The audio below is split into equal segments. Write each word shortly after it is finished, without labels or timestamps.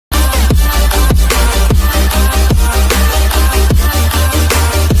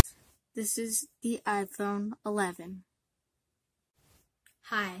This is the iPhone 11.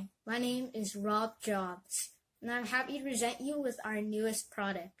 Hi, my name is Rob Jobs, and I'm happy to present you with our newest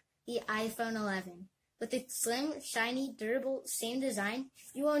product, the iPhone 11. With its slim, shiny, durable, same design,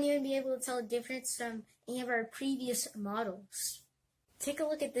 you won't even be able to tell the difference from any of our previous models. Take a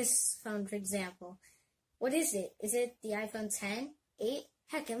look at this phone, for example. What is it? Is it the iPhone 10, 8?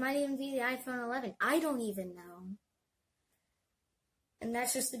 Heck, it might even be the iPhone 11. I don't even know. And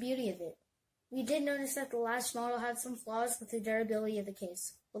that's just the beauty of it. We did notice that the last model had some flaws with the durability of the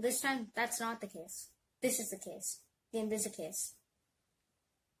case. Well, this time, that's not the case. This is the case. The Invisi case.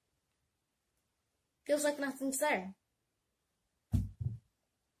 Feels like nothing's there.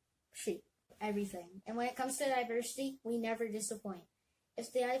 Shoot, everything. And when it comes to diversity, we never disappoint.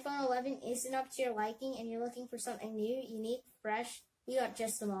 If the iPhone 11 isn't up to your liking and you're looking for something new, unique, fresh, we got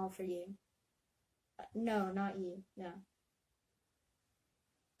just the model for you. No, not you. No.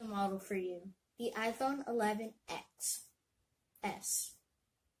 The model for you. The iPhone 11X. S.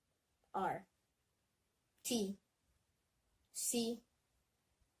 R. T. C.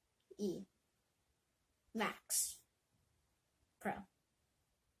 E. Max. Pro.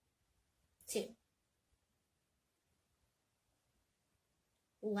 2.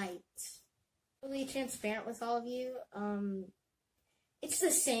 Light. Totally transparent with all of you. It's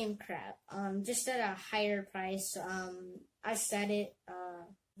the same crap. Just at a higher price. I said it.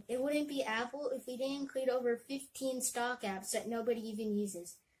 It wouldn't be Apple if we didn't include over 15 stock apps that nobody even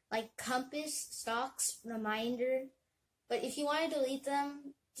uses. Like Compass, Stocks, Reminder. But if you want to delete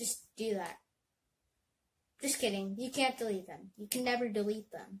them, just do that. Just kidding. You can't delete them. You can never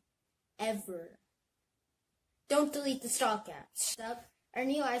delete them. Ever. Don't delete the stock apps. Our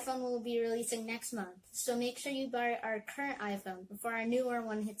new iPhone will be releasing next month, so make sure you buy our current iPhone before our newer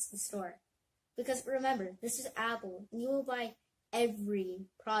one hits the store. Because remember, this is Apple, and you will buy every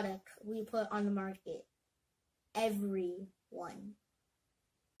product we put on the market. Every one.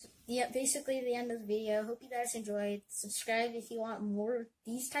 Yeah, basically the end of the video. Hope you guys enjoyed. Subscribe if you want more of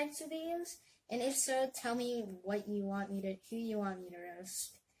these types of videos. And if so, tell me what you want me to, who you want me to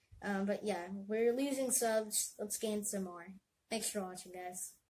roast. But yeah, we're losing subs. Let's gain some more. Thanks for watching, guys.